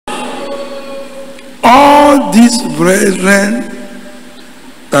all these brethren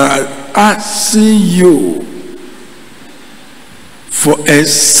that are asking you for a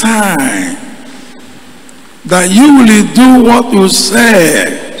sign that you will do what you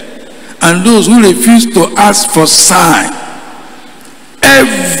said, and those who refuse to ask for sign,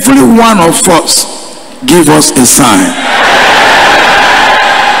 every one of us, give us a sign.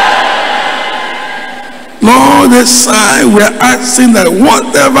 Lord, the sign, we are asking that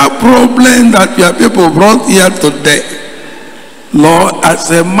whatever problem that your people brought here today, Lord, as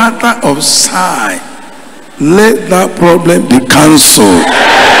a matter of sign, let that problem be cancelled.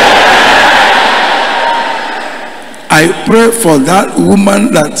 I pray for that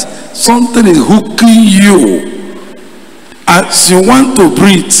woman that something is hooking you. As you want to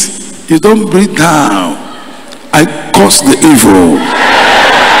breathe, you don't breathe down. I curse the evil.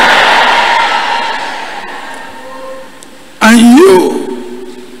 And you,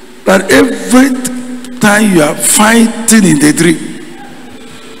 that every time you are fighting in the dream,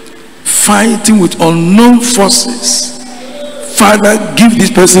 fighting with unknown forces, Father, give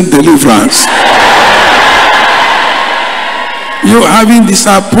this person deliverance. You're having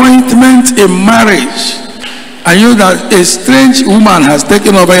disappointment in marriage, and you that a strange woman has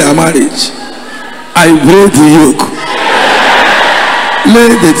taken over your marriage. I break the yoke.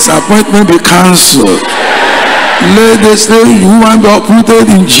 Let the disappointment be cancelled. Let the strange woman be uprooted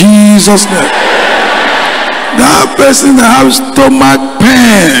in Jesus' name. That person that has stomach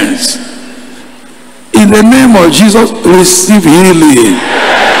pains, in the name of Jesus, receive healing.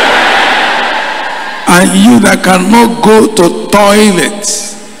 And you that cannot go to toilet,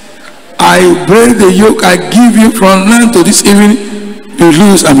 I break the yoke. I give you from now to this evening, be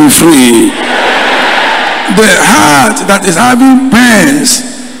loose and be free. The heart that is having pains,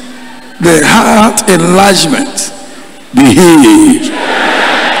 the heart enlargement, be healed.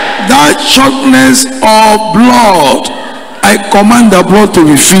 That shortness of blood, I command the blood to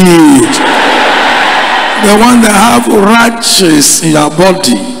be filled. The one that have rashes in your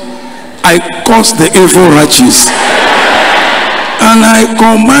body, I curse the evil rashes. And I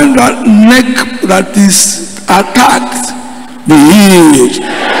command that neck that is attacked, be healed.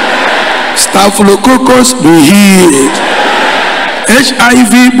 Staphylococcus, be healed.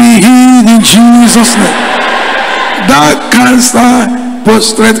 HIV, be healed in Jesus' name. That cancer,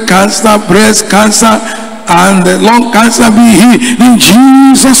 prostate cancer, breast cancer, and the lung cancer, be healed in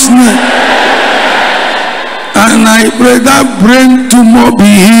Jesus' name. And I pray that brain tumor be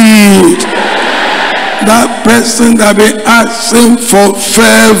healed. That person that be asking for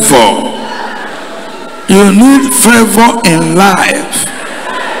favor. You need favor in life.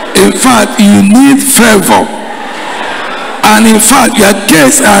 In fact, you need favor. And in fact, your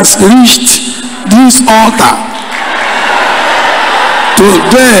case has reached this altar.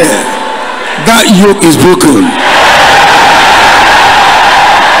 Today, that yoke is broken.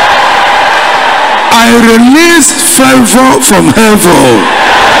 I release favor from heaven.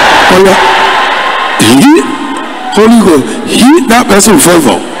 He, Holy Ghost, he, that person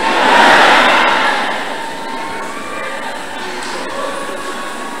favor.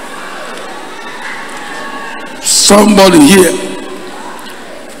 Somebody here,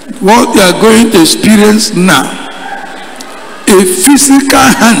 what you are going to experience now, a physical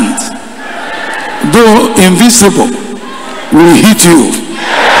hand, though invisible, will hit you.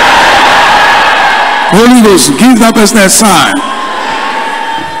 Holy Ghost, give that person a sign.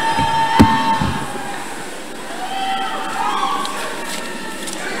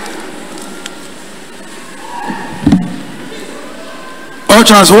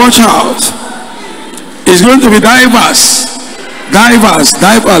 Ushers, watch out. It's going to be diverse. Diverse,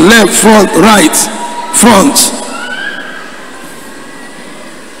 left, front, right, front.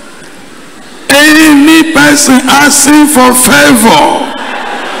 Any person asking for favor,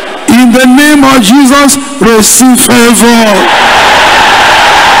 in the name of Jesus, receive favor.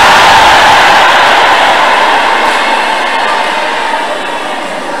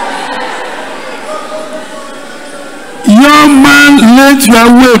 Young man, let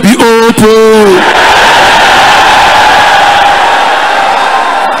your way be open.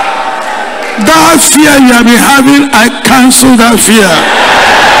 That fear you have been having, I cancel that fear.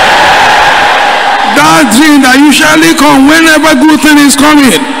 That dream that usually comes whenever good thing is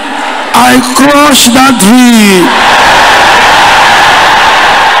coming, I crush that dream.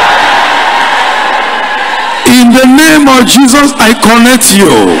 In the name of Jesus, I connect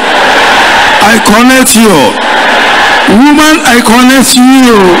you. I connect you. Woman, I connect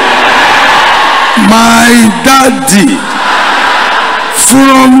you. My daddy,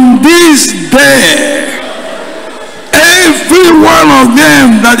 from this day, every one of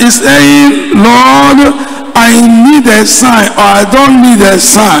them that is saying, Lord, I need a sign or I don't need a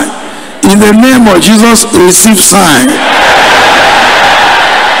sign, in the name of Jesus, receive sign.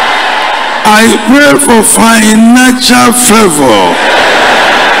 I pray for financial favor.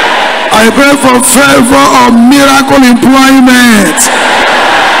 I pray for favor of miracle employment.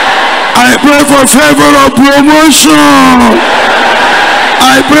 I pray for favor of promotion.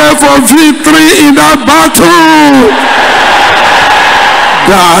 I pray for victory in that battle.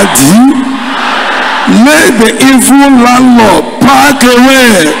 Daddy, let the evil landlord pack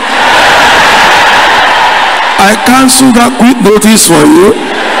away. I cancel that quick notice for you.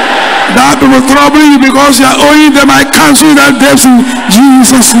 That people troubling you because you are owing them, I cancel that debt in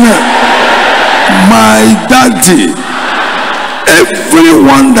Jesus' name. My daddy,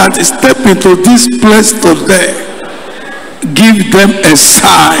 everyone that is stepping to this place today, give them a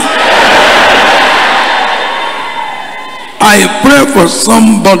sign. I pray for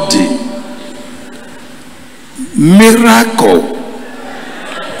somebody. Miracle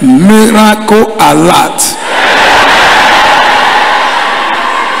alert.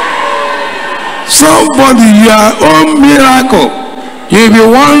 Somebody, your own miracle. You'll be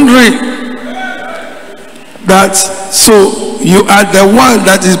wondering that, so you are the one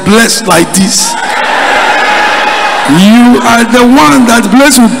that is blessed like this. You are the one that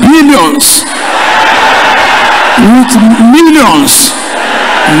blessed with billions, with millions,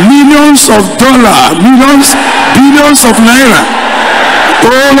 millions of dollars, millions, billions of naira.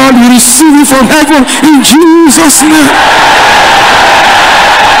 Oh Lord, we receive it from heaven in Jesus' name.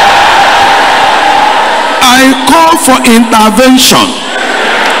 I call for intervention.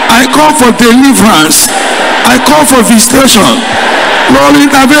 I call for deliverance. I call for visitation. Lord,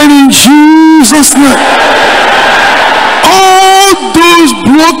 intervene in Jesus' name. All those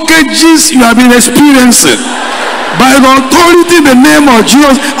blockages you have been experiencing, by the authority in the name of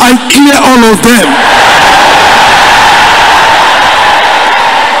Jesus, I clear all of them.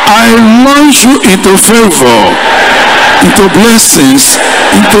 I launch you into favor, into blessings,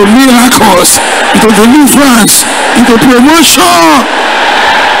 into miracles, into deliverance, into promotion.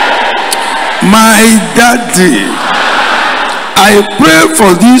 My daddy, I pray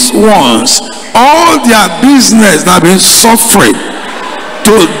for these ones, all their business that have been suffering.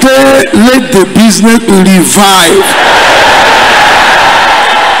 Today, let the business be revived.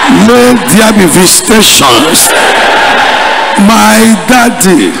 Let there be visitations. My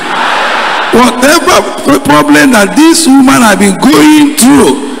daddy, whatever problem that this woman has been going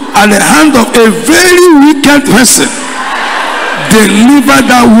through at the hand of a very wicked person, deliver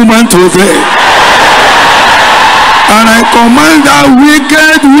that woman today. And I command that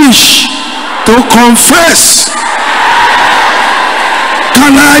wicked witch to confess.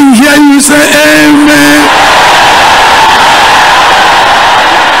 Can I hear you say amen?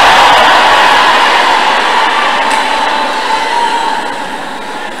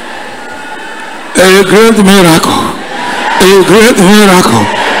 A great miracle, a great miracle,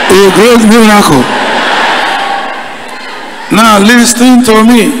 a great miracle. Now listen to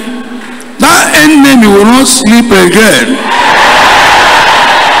me. That enemy will not sleep again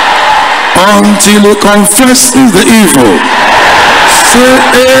until he confesses the evil. Say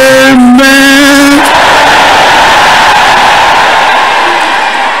amen.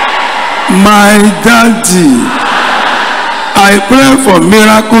 My daddy, I pray for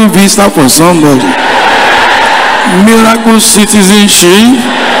miracle visa for somebody, miracle citizenship,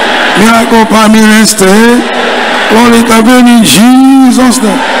 miracle permanent stay. Lord, intervene in Jesus'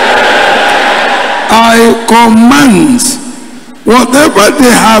 name. I command whatever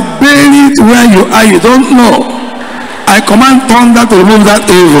they have buried where you are, you don't know. I command thunder to remove that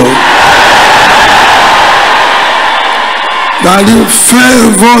evil. That you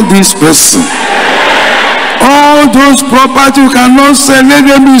favor this person. All those property you cannot sell, let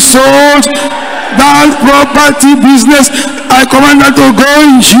them be sold. That property business, I command that to go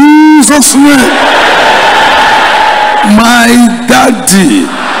in Jesus' name. My daddy,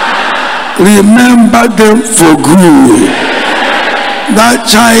 remember them for good. That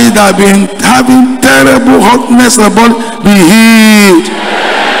child that been having terrible hotness about, be healed.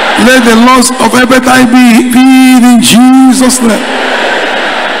 Let the loss of appetite be healed in Jesus' name.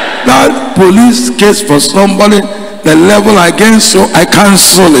 That police case for somebody, the level against you, I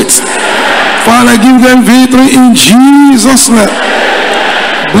cancel it. Father, give them victory in Jesus' name.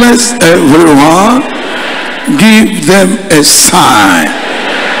 Bless everyone. Give them a sign.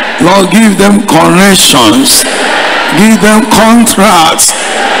 Lord, give them connections. Give them contracts.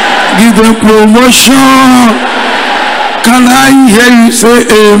 Give them promotion. Can I hear you say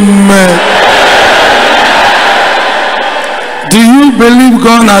amen? Do you believe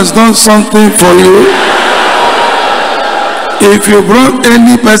God has done something for you? If you brought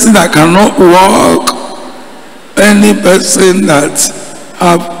any person that cannot walk, any person that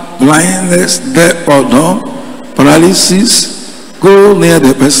have blindness, deaf or dumb, paralysis, go near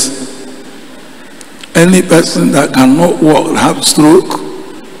the person. Any person that cannot walk, have stroke,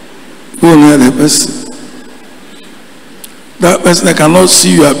 go near the person. That person that cannot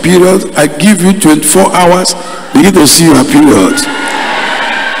see your period, I give you 24 hours, begin to see your period.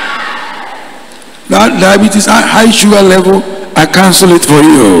 That diabetes, high sugar level, I cancel it for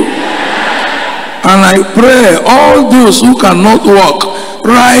you. And I pray all those who cannot walk,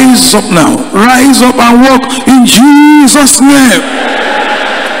 rise up now. Rise up and walk in Jesus' name.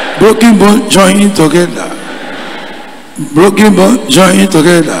 Broken bone joining together. Broken bone joining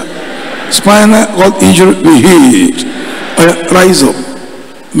together. Spinal cord injury be healed. Rise up.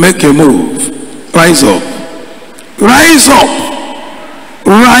 Make a move. Rise up. Rise up.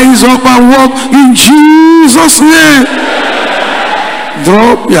 Rise up and walk in Jesus' name.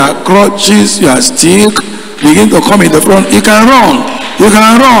 Drop your crutches, your stick, begin to come in the front. You can run. You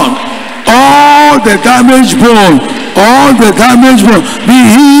can run. All the damaged bone, be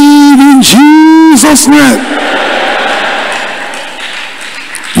healed in Jesus' name.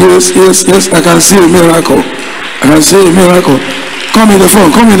 Yes, yes, yes, I can see a miracle. I can see a miracle. Come in the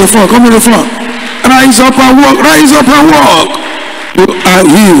front, come in the front, come in the front. Rise up and walk, rise up and walk. You are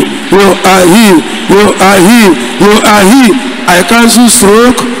healed, you are healed, you are healed, you are healed. I cancel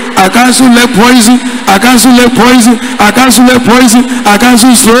stroke, I cancel leg poison, I cancel leg poison, I cancel leg poison, I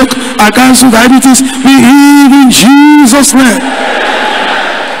cancel stroke, I cancel diabetes. Be healed in Jesus' name.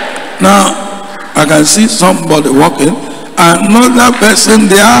 Now, I can see somebody walking, another person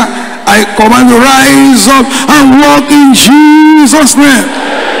there. I command you, rise up and walk in Jesus' name.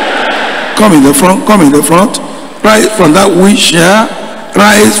 Come in the front, come in the front. Rise from that wheelchair,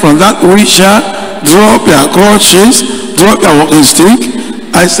 rise from that wheelchair, drop your crutches, drop your walking stick.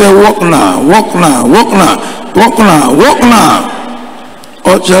 I say walk now, walk now, walk now, walk now, walk now.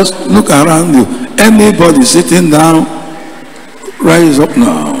 Or just look around you. Anybody sitting down, rise up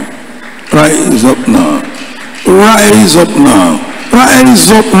now, rise up now, rise up now, rise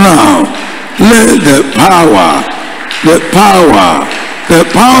up now. Let the power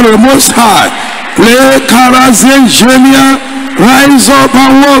of the Most High, let Karazin Jenia rise up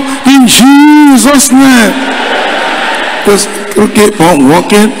and walk in Jesus' name. Just keep on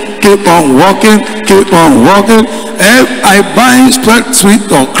walking, keep on walking, keep on walking. If I bind spirit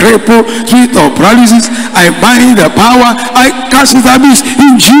or cripple, spirit or paralysis, I bind the power, I cast it abyss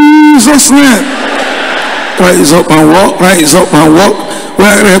in Jesus' name. Rise up and walk, rise up and walk.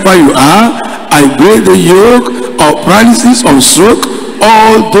 Wherever you are, I break the yoke of paralysis or stroke.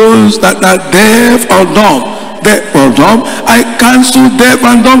 All those that are deaf or dumb, I cancel deaf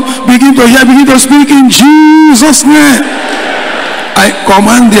and dumb. Begin to hear, begin to speak in Jesus' name. I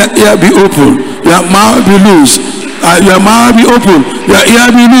command their ear be open, your mouth be loose, your mouth be open, your ear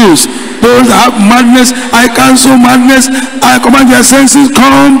be loose. Those that have madness, I cancel madness. I command their senses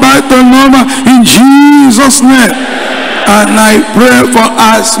come back to normal in Jesus' name. And I pray for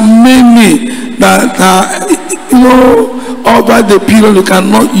as many that are, over the period you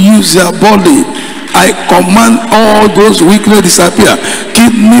cannot use your body. I command all those weaknesses disappear.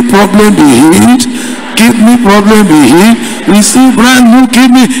 Kidney problem be healed. Kidney problem be healed. Receive brand new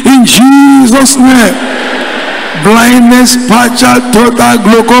kidney in Jesus' name. Blindness, partial, total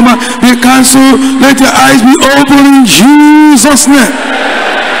glaucoma be cancelled. Let your eyes be open in Jesus' name.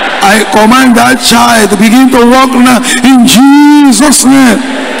 I command that child to begin to walk now in Jesus' name.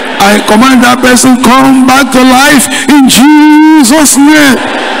 I command that person come back to life in Jesus' name.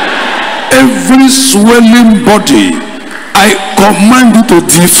 Every swelling body, I command you to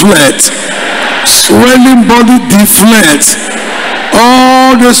deflate. Swelling body deflate.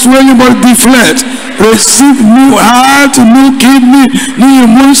 All the swelling body deflate. Receive new heart, new kidney, new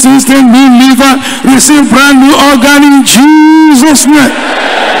immune system, new liver. Receive brand new organ in Jesus' name.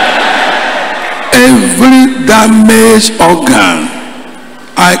 Every damaged organ,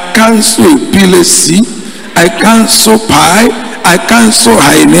 I cancel epilepsy, I cancel pie, I cancel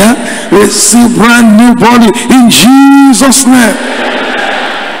hernia. Receive brand new body in Jesus' name.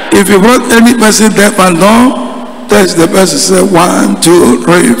 If you brought any person deaf and dumb, touch the person, say 1, 2,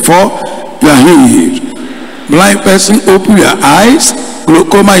 3, 4, you are healed. Blind person, open your eyes.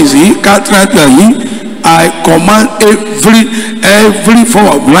 Glaucoma is healed, cataract you are healed. I command every form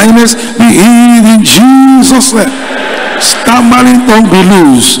of blindness be healed in Jesus' name. Stammering tongue be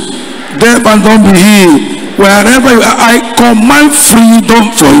loose, deaf and dumb be healed. Wherever you are, I command freedom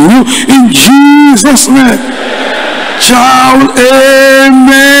for you in Jesus' name. Shout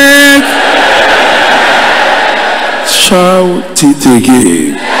amen. Shout it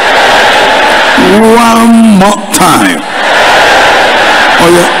again. One more time. Oh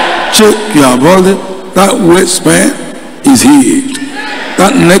yeah, check your body. That waist pain is healed.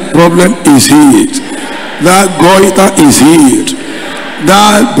 That neck problem is healed. That goiter is healed.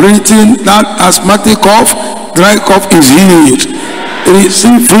 That breathing, that asthmatic cough, dry cough is healed.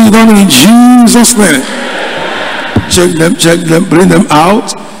 Receive freedom in Jesus' name. Check them, bring them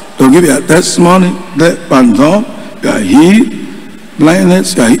out. They'll give you a testimony. Deaf and dumb, you are healed.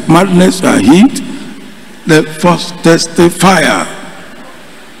 Blindness, you are healed. Madness, you are healed. The first testifier.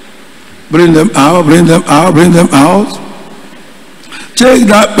 Bring them out, bring them out, bring them out. Check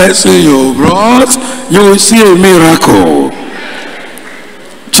that person you brought. You will see a miracle.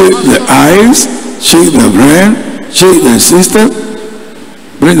 Check the eyes, check the brain, check the system.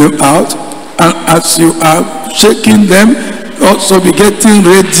 Bring them out. And as you are shaking them, also be getting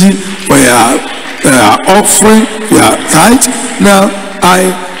ready for your offering, your tithe. Now,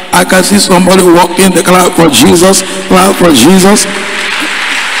 I can see somebody walking the clap for Jesus, clap for Jesus.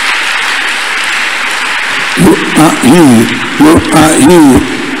 You are healed. You are healed.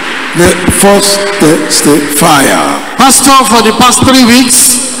 The first testifier. Pastor, for the past 3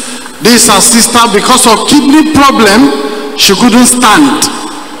 weeks, this sister, because of kidney problem, she couldn't stand.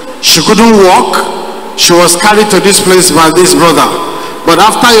 She couldn't walk. She was carried to this place by this brother. But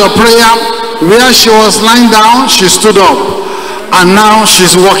after your prayer, where she was lying down, she stood up. And now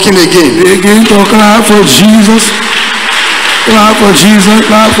she's walking again. Begin to clap for Jesus. Clap for Jesus.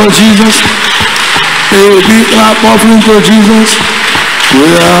 Clap for Jesus. A big clap offering for Jesus.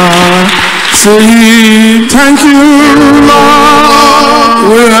 We are saying, thank you,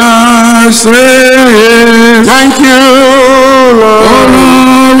 Lord. We are saying, thank you, Lord. Oh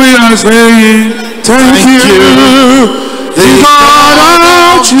Lord, we are saying, thank you. The God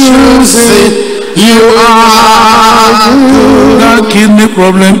of choosing, you are good. That kidney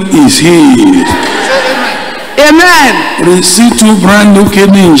problem is healed. Amen. Receive 2 brand new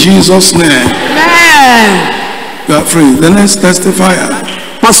kidney in Jesus' name. Amen. You are free. The next testifier.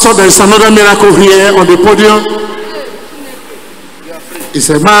 Pastor, there is another miracle here on the podium. It's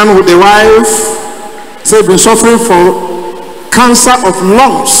a man with a wife. They've been suffering from cancer of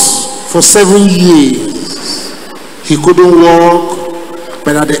lungs for 7 years. He couldn't walk,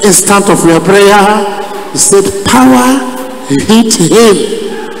 but at the instant of your prayer, he said, power hit him.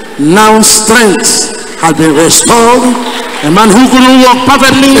 Now strength has been restored. A man who couldn't walk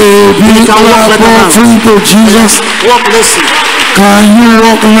perfectly, he can walk better now. To Jesus. Walk, listen. Can you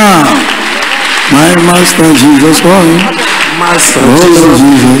walk now? My master Jesus, Master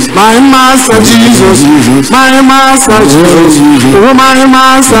Jesus, my Master Jesus, my Master Jesus, oh my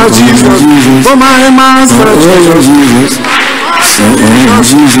Master Jesus, oh my Master Jesus,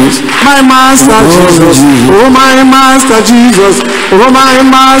 my Master Jesus, oh my Master Jesus, oh my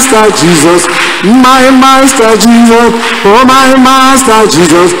Master Jesus, my Master Jesus, oh my Master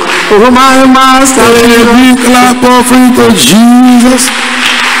Jesus, oh my Master Jesus. Big clap offering to Jesus.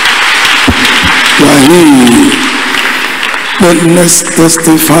 The next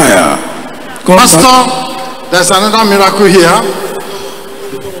testifier. Pastor, there's another miracle here.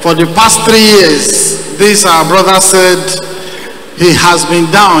 For the past 3 years, this our brother said he has been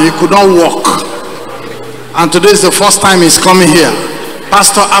down, he could not walk. And today is the first time he's coming here.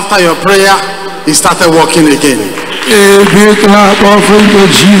 Pastor, after your prayer, he started walking again. A big clap offering to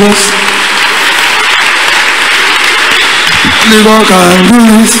Jesus. God can do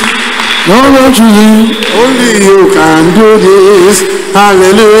this. Only you can do this.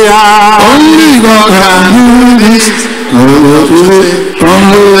 Hallelujah. Only God can do this. Only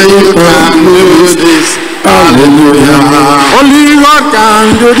you can do this. Hallelujah. Only God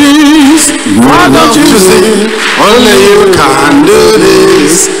can do this. Why don't you sing? Only you can do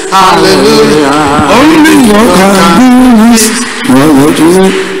this. Hallelujah. Only God can do this. Why don't you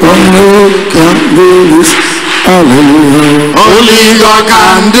sing? Only you can do this. Hallelujah. Only God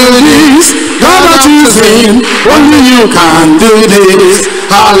can do this. God that you sing. Only you can do this.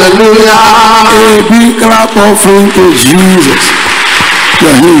 Hallelujah. A big clap offering to Jesus.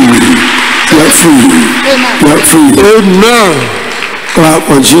 You are healed. You are free. You are free. Amen. Clap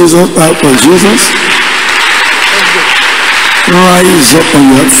for Jesus. Clap for Jesus. Rise up on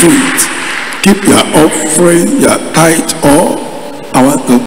your feet. Keep your offering, your tithe, or I want to